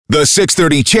The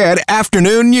 6:30 CHED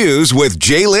Afternoon News with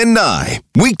Jaylen Nye.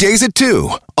 Weekdays at 2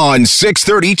 on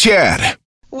 6:30 CHED.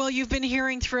 Well, you've been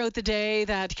hearing throughout the day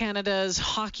that Canada's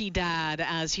hockey dad,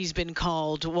 as he's been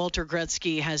called, Walter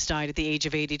Gretzky, has died at the age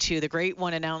of 82. The great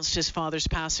one announced his father's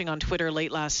passing on Twitter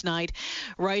late last night,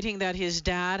 writing that his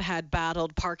dad had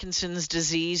battled Parkinson's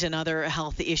disease and other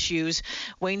health issues.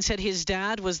 Wayne said his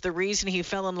dad was the reason he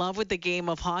fell in love with the game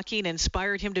of hockey and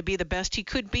inspired him to be the best he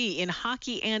could be in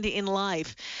hockey and in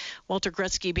life. Walter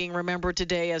Gretzky being remembered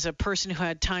today as a person who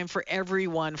had time for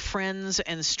everyone, friends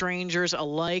and strangers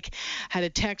alike. Had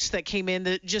a text that came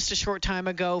in just a short time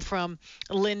ago from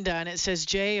Linda, and it says,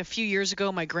 Jay, a few years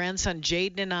ago, my grandson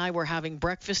Jaden and I were having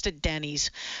breakfast at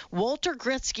Denny's. Walter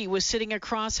Gretzky was sitting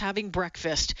across having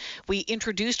breakfast. We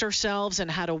introduced ourselves and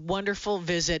had a wonderful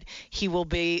visit. He will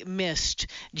be missed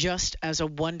just as a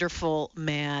wonderful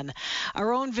man.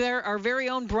 Our very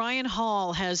own Brian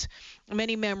Hall has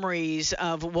many memories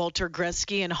of Walter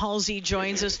Gretzky, and Halsey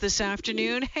joins us this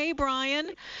afternoon. Hey, Brian.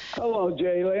 Hello,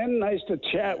 Jaylen. Nice to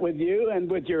chat with you and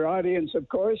with your audience, of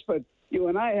course, but you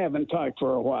and I haven't talked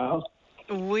for a while.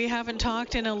 We haven't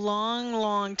talked in a long,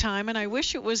 long time, and I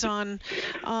wish it was on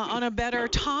a better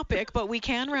topic, but we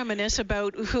can reminisce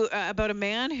about a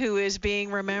man who is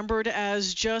being remembered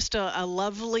as just a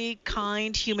lovely,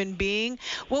 kind human being.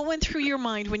 What went through your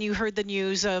mind when you heard the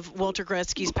news of Walter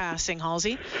Gretzky's passing,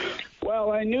 Halsey?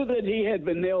 Well, I knew that he had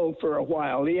been ill for a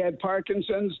while. He had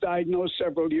Parkinson's, diagnosed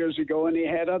several years ago, and he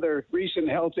had other recent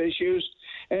health issues,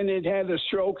 and he'd had a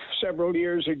stroke several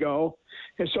years ago.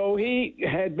 And so he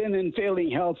had been in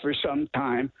failing health for some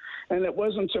time, and it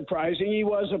wasn't surprising. He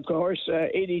was, of course,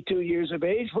 82 years of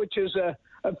age, which is a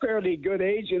fairly good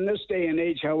age in this day and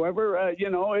age. However,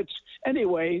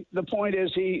 anyway, the point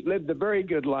is he lived a very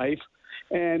good life.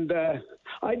 And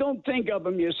I don't think of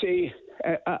him, you see,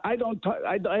 I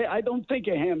don't think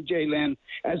of him, Jaylen,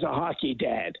 as a hockey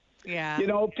dad. Yeah. You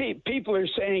know, people are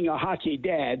saying a hockey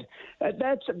dad.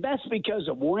 That's because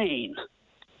of Wayne.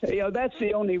 You know, that's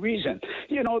the only reason.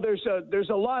 You know, there's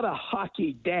a lot of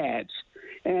hockey dads,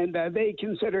 and they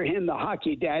consider him the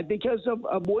hockey dad because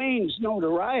of Wayne's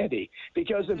notoriety,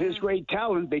 because of his great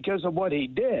talent, because of what he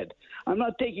did. I'm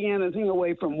not taking anything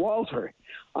away from Walter.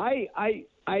 I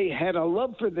had a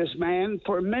love for this man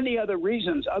for many other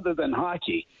reasons other than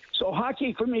hockey. So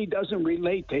hockey for me doesn't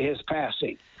relate to his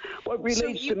passing. What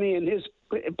relates to me in his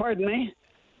 – pardon me?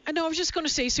 No, I was just going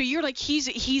to say, so you're like,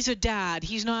 he's a dad.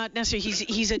 He's not necessarily,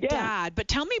 he's a dad. But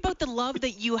tell me about the love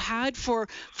that you had for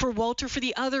Walter for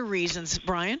the other reasons,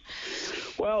 Brian.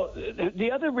 Well,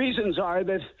 the other reasons are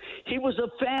that he was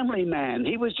a family man.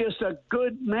 He was just a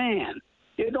good man.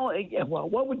 You know, well,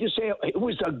 what would you say? He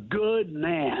was a good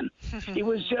man. He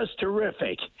was just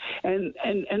terrific. And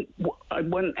he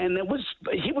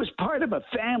was part of a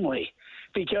family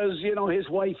because, you know, his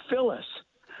wife, Phyllis.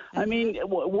 I mean,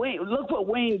 Wayne, look what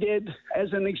Wayne did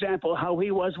as an example, how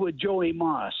he was with Joey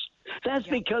Moss. That's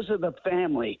because of the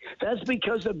family. That's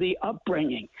because of the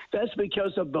upbringing. That's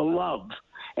because of the love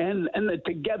and the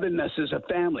togetherness as a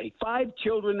family. 5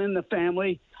 children in the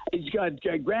family. He's got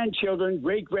grandchildren,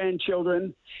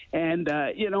 great-grandchildren. And,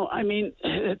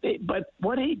 but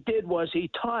what he did was he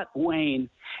taught Wayne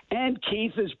and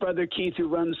Keith, his brother Keith, who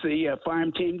runs the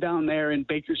farm team down there in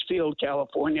Bakersfield,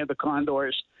 California, the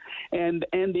Condors, and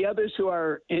the others who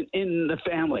are in the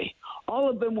family. All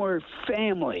of them were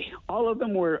family. All of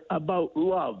them were about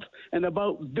love and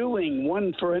about doing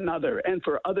one for another and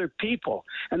for other people.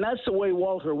 And that's the way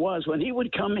Walter was. When he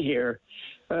would come here,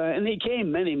 and he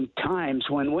came many times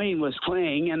when Wayne was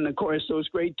playing, and, of course, those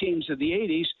great teams of the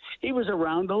 80s, he was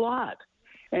around a lot.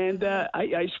 And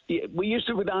we used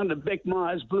to go down to Vic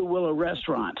Ma's Blue Willow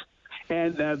Restaurant.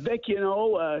 And Vic, you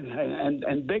know,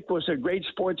 and Vic was a great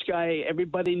sports guy.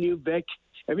 Everybody knew Vic.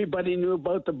 Everybody knew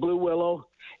about the Blue Willow.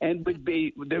 And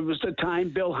there was the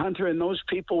time Bill Hunter and those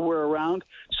people were around.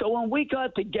 So when we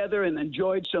got together and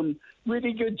enjoyed some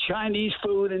really good Chinese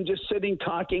food and just sitting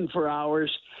talking for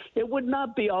hours, it would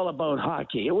not be all about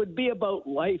hockey. It would be about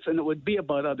life, and it would be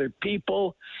about other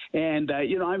people. And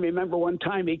I remember one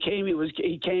time he came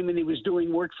and he was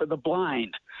doing work for the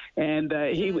blind, and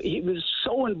he was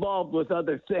so involved with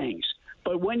other things.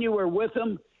 But when you were with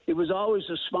him, it was always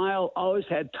a smile, always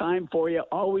had time for you,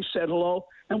 always said hello.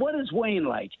 And what is Wayne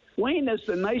like? Wayne is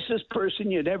the nicest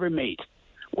person you'd ever meet.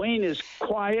 Wayne is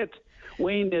quiet.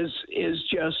 Wayne is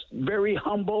just very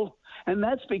humble. And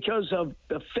that's because of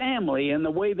the family and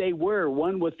the way they were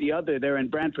one with the other there in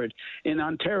Brantford, in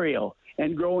Ontario.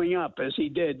 And growing up as he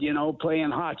did,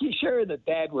 playing hockey. Sure, that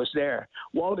Dad was there.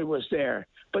 Walter was there.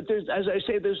 But there's, as I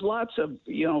say, there's lots of,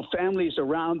 families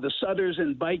around, the Sutters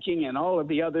and Viking and all of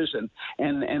the others,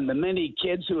 and the many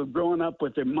kids who have grown up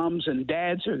with their mums and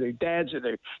dads or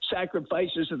their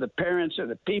sacrifices of the parents or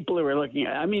the people who are looking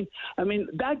at. I mean,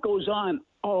 that goes on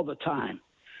all the time.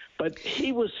 But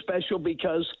he was special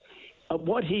because of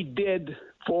what he did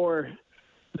for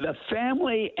the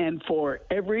family and for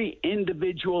every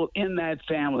individual in that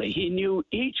family. He knew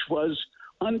each was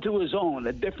unto his own,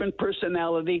 a different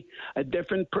personality, a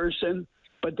different person,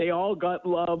 but they all got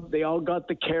love. They all got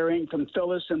the caring from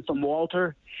Phyllis and from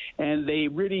Walter, and they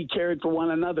really cared for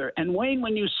one another. And Wayne,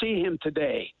 when you see him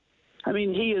today, I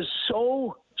mean, he is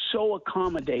so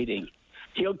accommodating.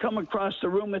 He'll come across the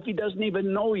room if he doesn't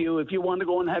even know you, if you want to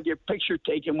go and have your picture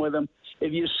taken with him,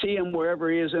 if you see him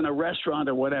wherever he is in a restaurant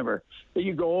or whatever,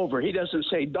 you go over. He doesn't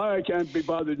say, I can't be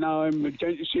bothered now.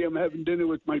 Can't you see I'm having dinner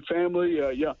with my family?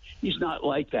 Yeah. He's not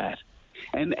like that.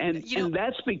 And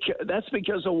that's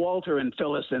because of Walter and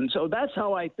Phyllis. And so that's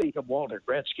how I think of Walter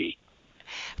Gretzky.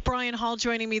 Brian Hall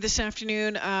joining me this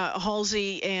afternoon,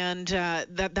 Halsey, and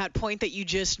that point that you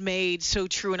just made, so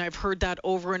true, and I've heard that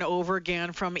over and over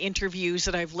again from interviews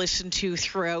that I've listened to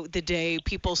throughout the day,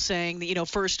 people saying that,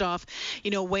 first off,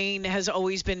 Wayne has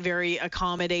always been very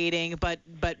accommodating, but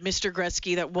Mr.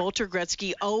 Gretzky, that Walter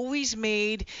Gretzky always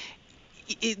made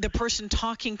the person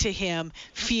talking to him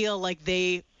feel like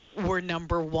they were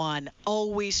number one,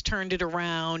 always turned it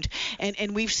around,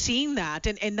 and we've seen that,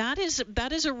 and that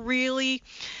is a really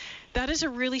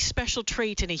special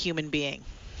trait in a human being.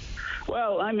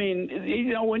 Well, I mean,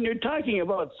 when you're talking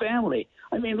about family,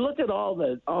 I mean, look at all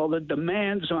the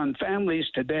demands on families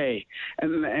today,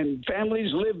 and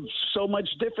families live so much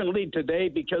differently today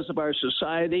because of our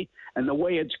society and the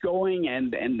way it's going,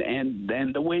 and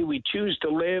the way we choose to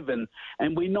live, and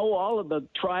we know all of the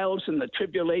trials and the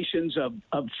tribulations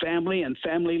of family and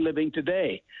family living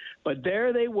today. But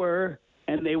there they were.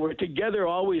 And they were together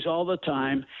always, all the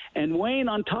time. And Wayne,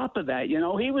 on top of that,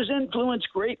 he was influenced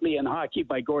greatly in hockey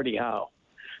by Gordie Howe.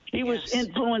 He was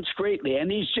influenced greatly, and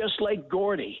he's just like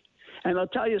Gordie. And I'll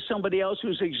tell you somebody else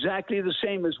who's exactly the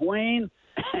same as Wayne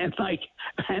and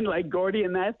like Gordie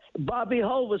and that. Bobby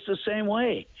Hull was the same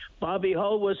way. Bobby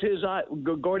Hull was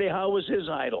Gordie Howe was his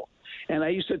idol. And I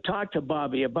used to talk to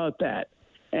Bobby about that.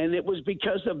 And it was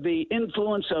because of the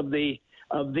influence of the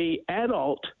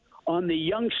adult on the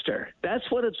youngster. That's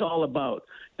what it's all about.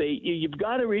 You've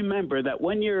got to remember that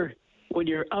when you're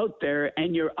out there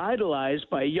and you're idolized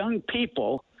by young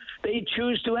people, they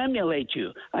choose to emulate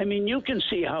you. I mean, you can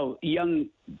see how young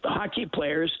hockey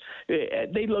players,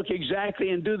 they look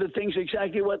exactly and do the things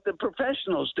exactly what the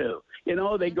professionals do.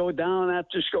 They go down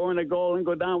after scoring a goal and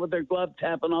go down with their glove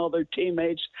tapping all their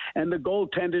teammates, and the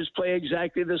goaltenders play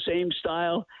exactly the same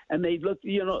style, and they look,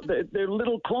 they're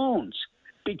little clones,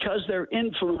 because they're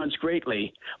influenced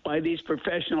greatly by these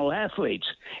professional athletes.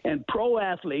 And pro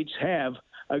athletes have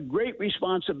a great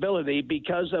responsibility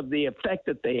because of the effect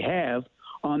that they have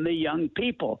on the young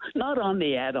people, not on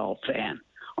the adult fan,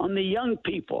 on the young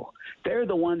people. They're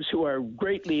the ones who are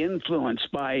greatly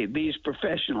influenced by these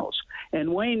professionals.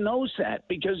 And Wayne knows that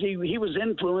because he was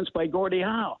influenced by Gordie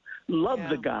Howe. Loved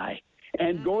the guy.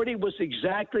 And Gordie was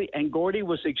exactly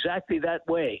that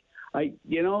way. I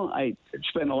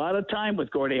spent a lot of time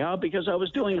with Gordie Howe because I was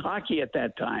doing hockey at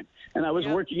that time, and I was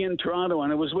working in Toronto,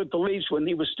 and I was with the Leafs when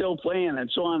he was still playing,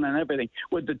 and so on and everything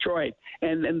with Detroit.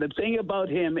 And the thing about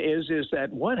him is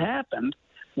that what happened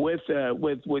with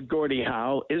Gordie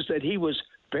Howe is that he was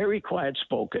very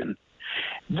quiet-spoken,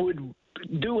 would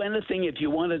do anything if you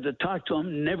wanted to talk to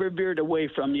him, never veered away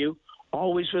from you,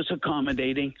 always was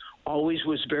accommodating, always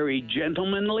was very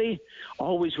gentlemanly,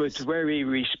 always was very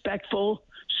respectful,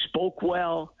 spoke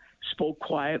well, spoke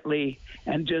quietly,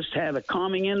 and just had a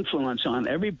calming influence on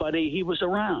everybody he was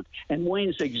around. And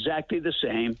Wayne's exactly the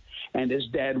same. And his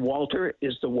dad, Walter,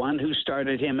 is the one who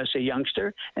started him as a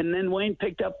youngster. And then Wayne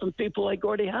picked up from people like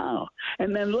Gordie Howe.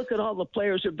 And then look at all the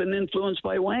players who have been influenced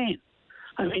by Wayne.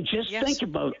 I mean, just think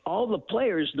about all the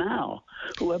players now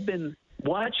who have been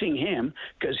watching him,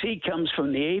 because he comes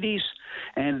from the 80s,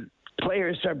 and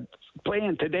players are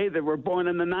playing today that were born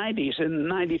in the 90s, in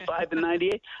 95 and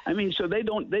 98. I mean, so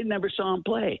they never saw him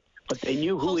play, but they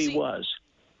knew who he was.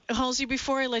 Halsey,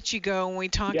 before I let you go, when we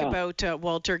talk about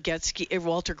Walter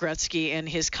Gretzky and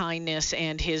his kindness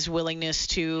and his willingness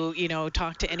to,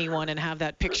 talk to anyone and have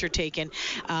that picture taken,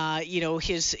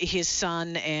 his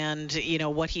son and,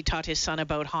 what he taught his son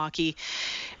about hockey,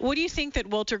 what do you think that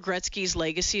Walter Gretzky's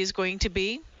legacy is going to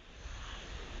be?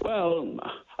 Well,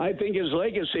 I think his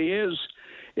legacy is,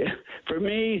 for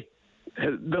me,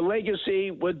 the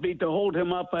legacy would be to hold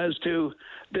him up as to,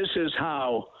 this is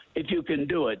how, if you can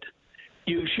do it,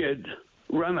 you should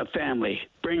run a family,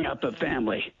 bring up a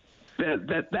family.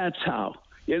 That's how,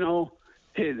 you know.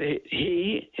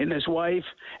 He and his wife,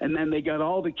 and then they got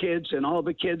all the kids, and all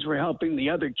the kids were helping the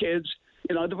other kids.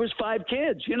 You know, there was 5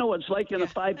 kids. You know what it's like in a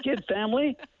 5-kid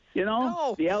family? You know,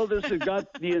 No. the eldest has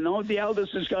got, the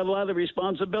eldest has got a lot of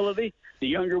responsibility. The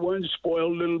younger one's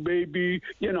spoiled little baby, but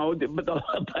you know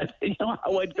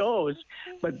how it goes.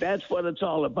 But that's what it's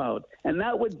all about. And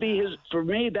that would be for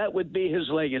me, that would be his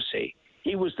legacy.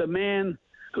 He was the man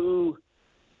who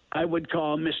I would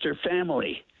call Mr.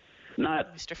 Family,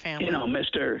 not Mr. Family.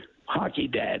 Mr. Hockey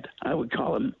Dad. I would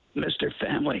call him Mr.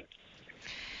 Family.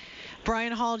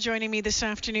 Brian Hall joining me this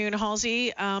afternoon.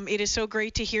 Halsey, it is so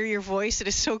great to hear your voice. It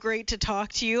is so great to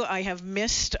talk to you. I have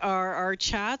missed our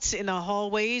chats in the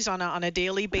hallways on a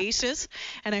daily basis,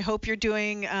 and I hope you're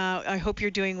doing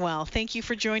well. Thank you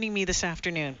for joining me this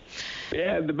afternoon.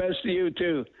 Yeah, the best to you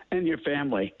too, and your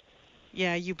family.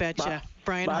 Yeah, you betcha. Bye.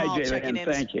 Brian Bye, Hall Jalen. checking in.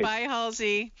 Thank you. Bye,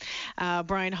 Halsey.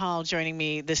 Brian Hall joining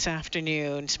me this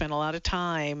afternoon. Spent a lot of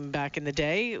time back in the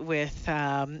day with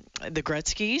the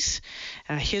Gretzkys.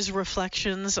 His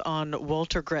reflections on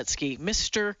Walter Gretzky,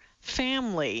 Mr.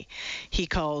 Family, he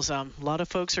calls him. A lot of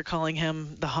folks are calling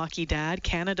him the hockey dad,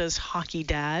 Canada's hockey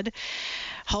dad.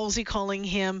 Halsey calling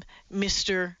him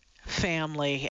Mr. Family.